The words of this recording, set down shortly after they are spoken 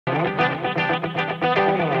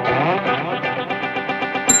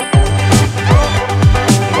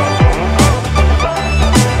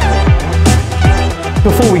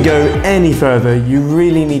Before we go any further, you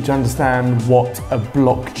really need to understand what a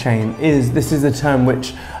blockchain is. This is a term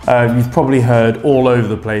which you've probably heard all over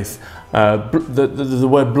the place. The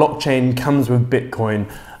word blockchain comes with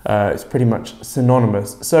Bitcoin. It's pretty much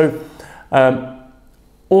synonymous. So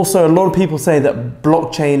also a lot of people say that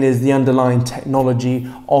blockchain is the underlying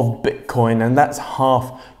technology of Bitcoin, and that's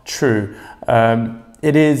half true.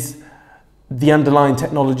 It is the underlying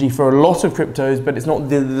technology for a lot of cryptos, but it's not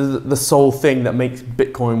the sole thing that makes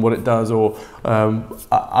Bitcoin what it does, or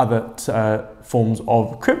other forms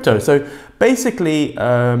of crypto. So basically,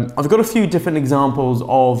 I've got a few different examples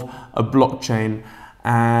of a blockchain,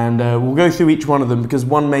 and we'll go through each one of them because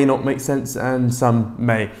one may not make sense and some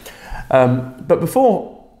may. But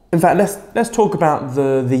before, in fact, let's talk about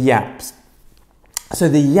the YAPs. So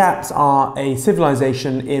the YAPs are a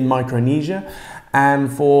civilization in Micronesia,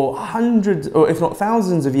 and for hundreds, or if not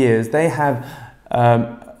thousands of years, they've had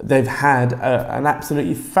an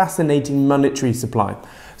absolutely fascinating monetary supply.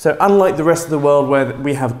 So unlike the rest of the world where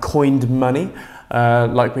we have coined money,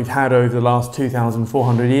 like we've had over the last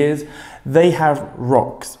 2,400 years, they have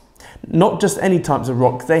rocks. Not just any types of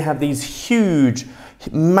rocks, they have these huge,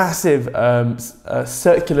 massive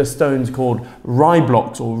circular stones called rye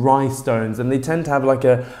blocks or rye stones, and they tend to have like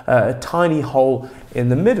a tiny hole in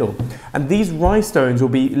the middle, and these rye stones will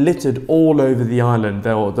be littered all over the island.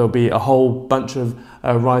 There'll be a whole bunch of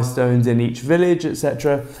rye stones in each village,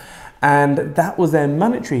 etc., and that was their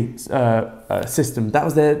monetary system. That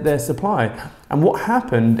was their supply. And what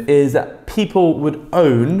happened is that people would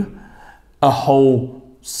own a whole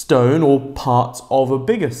stone or parts of a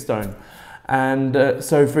bigger stone. And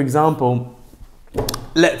so, for example,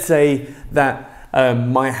 let's say that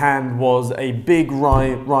my hand was a big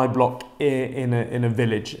rye block in a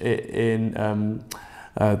village, in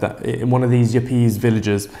one of these YAPs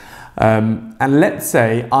villages. And let's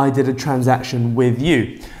say I did a transaction with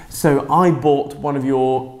you. So I bought one of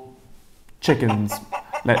your chickens,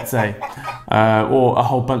 let's say, or a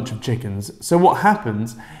whole bunch of chickens. So what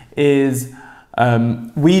happens is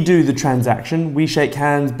we do the transaction, we shake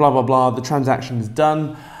hands, blah, blah, blah, the transaction is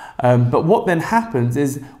done. But what then happens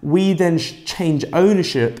is we then change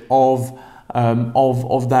ownership of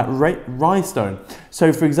that rye stone.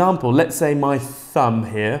 So for example, let's say my thumb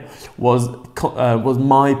here was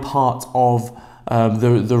my part of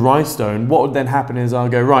the rye stone. What would then happen is I'll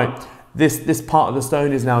go, right, this part of the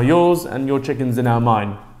stone is now yours and your chickens are now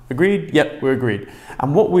mine. Agreed? Yep, we're agreed.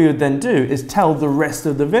 And what we would then do is tell the rest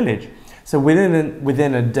of the village. So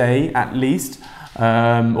within a day at least,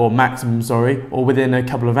 or maximum, sorry, or within a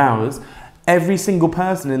couple of hours, every single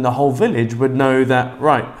person in the whole village would know that,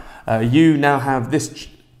 right, you now have this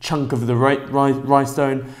chunk of the rye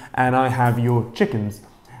stone and I have your chickens.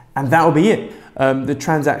 And that will be it. The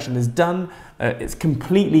transaction is done. It's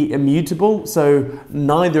completely immutable, so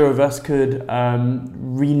neither of us could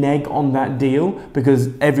renege on that deal because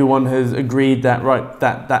everyone has agreed that, right,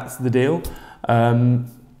 that's the deal.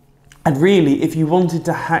 And really, if you wanted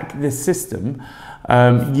to hack this system,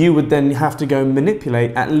 you would then have to go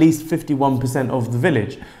manipulate at least 51% of the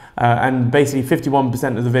village. And basically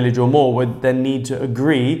 51% of the village or more would then need to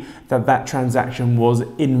agree that that transaction was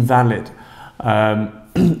invalid.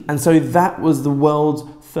 And so that was the world's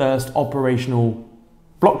first operational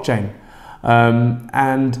blockchain.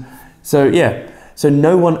 And so, yeah, so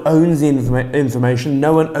no one owns the information,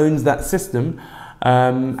 no one owns that system,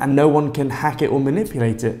 and no one can hack it or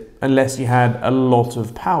manipulate it unless you had a lot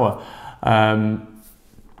of power.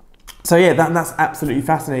 So yeah, that's absolutely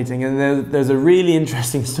fascinating. And there's a really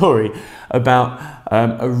interesting story about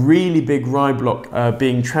a really big rye block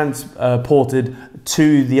being transported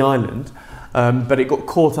to the island, but it got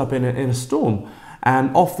caught up in a storm.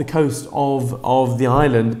 And off the coast of the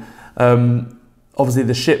island, obviously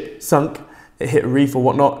the ship sunk, it hit a reef or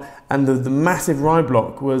whatnot, and the massive rye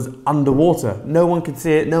block was underwater. No one could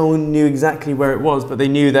see it, no one knew exactly where it was, but they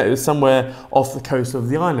knew that it was somewhere off the coast of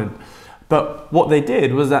the island. But what they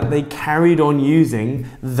did was that they carried on using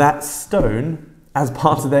that stone as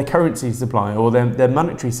part of their currency supply or their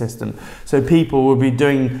monetary system. So people would be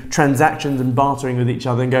doing transactions and bartering with each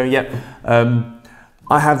other and going, yep,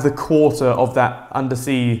 I have the quarter of that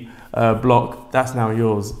undersea block, that's now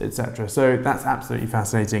yours, etc. So that's absolutely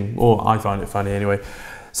fascinating, or I find it funny anyway.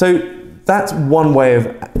 So that's one way of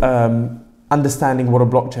understanding what a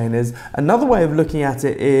blockchain is. Another way of looking at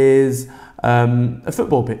it is a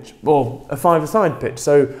football pitch or a five-a-side pitch.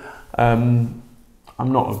 So I'm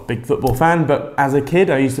not a big football fan, but as a kid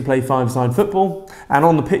I used to play five-a-side football, and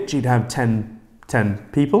on the pitch you'd have 10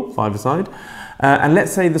 people, five-a-side, and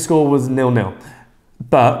let's say the score was 0-0.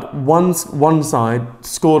 But one side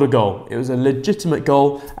scored a goal. It was a legitimate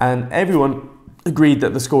goal and everyone agreed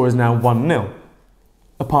that the score is now 1-0,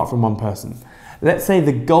 apart from one person. Let's say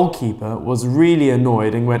the goalkeeper was really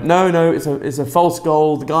annoyed and went, no, it's a false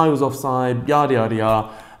goal, the guy was offside, yada, yada, yada,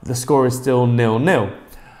 the score is still 0-0.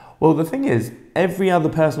 Well, the thing is, every other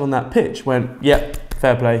person on that pitch went, yep,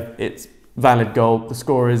 fair play, it's valid goal, the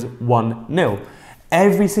score is 1-0.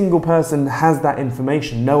 Every single person has that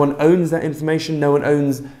information. No one owns that information, no one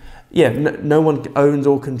owns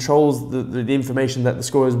or controls the information that the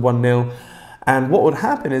score is 1-0. And what would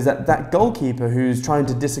happen is that goalkeeper who's trying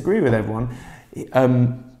to disagree with everyone,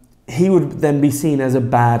 he would then be seen as a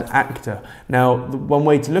bad actor. Now, one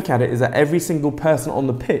way to look at it is that every single person on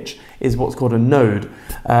the pitch is what's called a node.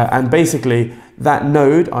 And basically, that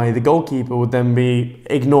node, i.e. the goalkeeper, would then be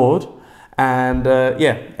ignored. And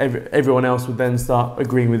everyone else would then start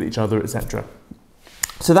agreeing with each other, etc.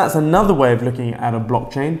 So that's another way of looking at a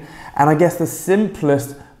blockchain. And I guess the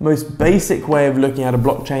simplest, most basic way of looking at a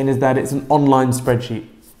blockchain is that it's an online spreadsheet.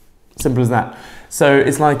 Simple as that. So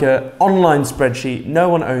it's like an online spreadsheet. No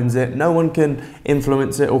one owns it. No one can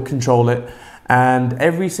influence it or control it. And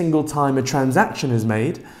every single time a transaction is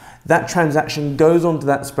made, that transaction goes onto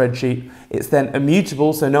that spreadsheet. It's then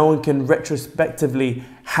immutable, so no one can retrospectively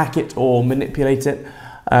hack it or manipulate it.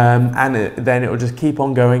 Then it will just keep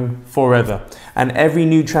on going forever. And every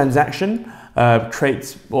new transaction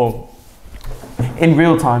creates, or in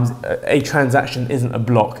real time, a transaction isn't a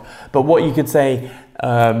block. But what you could say,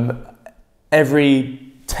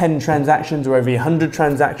 every 10 transactions or every 100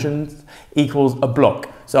 transactions equals a block.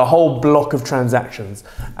 So a whole block of transactions.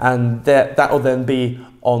 And that will then be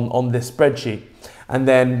on this spreadsheet. And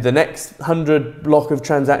then the next 100 block of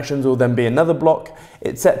transactions will then be another block,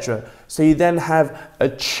 etc. So you then have a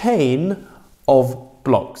chain of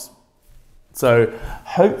blocks. So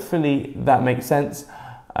hopefully that makes sense.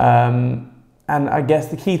 And I guess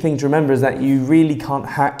the key thing to remember is that you really can't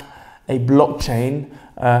hack a blockchain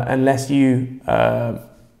unless you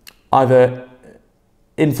either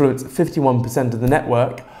influence 51% of the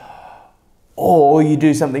network, or you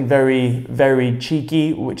do something very, very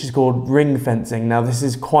cheeky, which is called ring fencing. Now this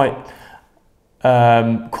is quite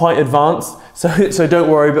advanced, so don't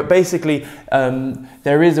worry. But basically,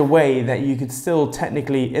 there is a way that you could still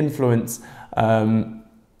technically influence the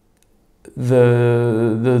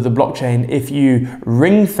blockchain if you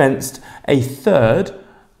ring fenced a third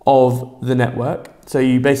of the network. So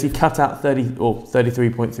you basically cut out 30 or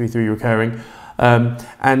 33.33 recurring.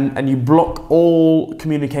 And you block all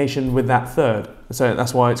communication with that third. So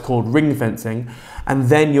that's why it's called ring fencing. And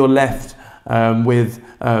then you're left with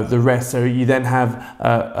the rest. So you then have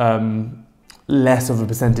less of a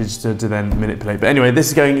percentage to then manipulate. But anyway, this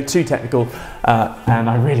is going too technical and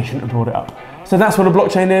I really shouldn't have brought it up. So that's what a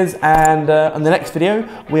blockchain is. And in the next video,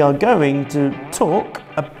 we are going to talk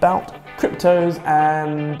about cryptos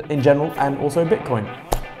and in general, and also Bitcoin.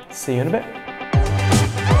 See you in a bit.